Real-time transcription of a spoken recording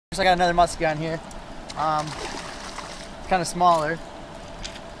I got another musky on here. Kind of smaller.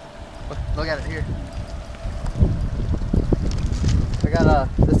 But look at it here.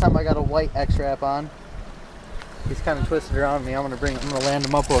 This time I got a white X-Wrap on. He's kind of twisted around me. I'm gonna land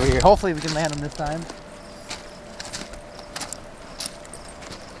him up over here. Hopefully we can land him this time.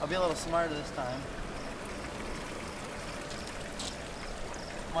 I'll be a little smarter this time.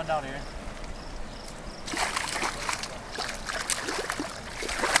 Come on down here.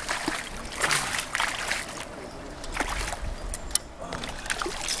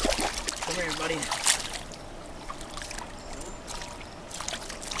 Come here, buddy.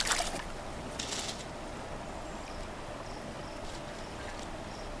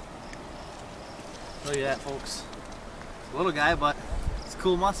 Look at that, folks. It's a little guy, but it's a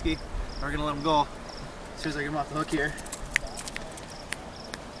cool musky. We're gonna let him go as soon as I get him off the hook here.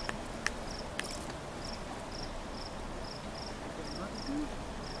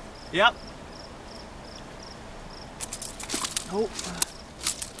 Yep. Oh.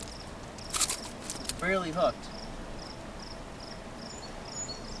 Barely hooked.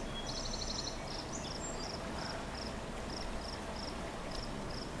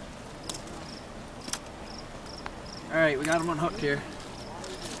 Alright, we got him unhooked here.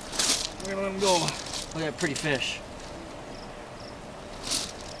 We're gonna let him go. Look at that pretty fish.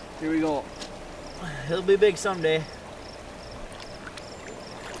 Here we go. He'll be big someday.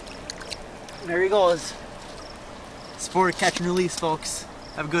 There he goes. Sport catch and release, folks.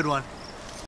 Have a good one.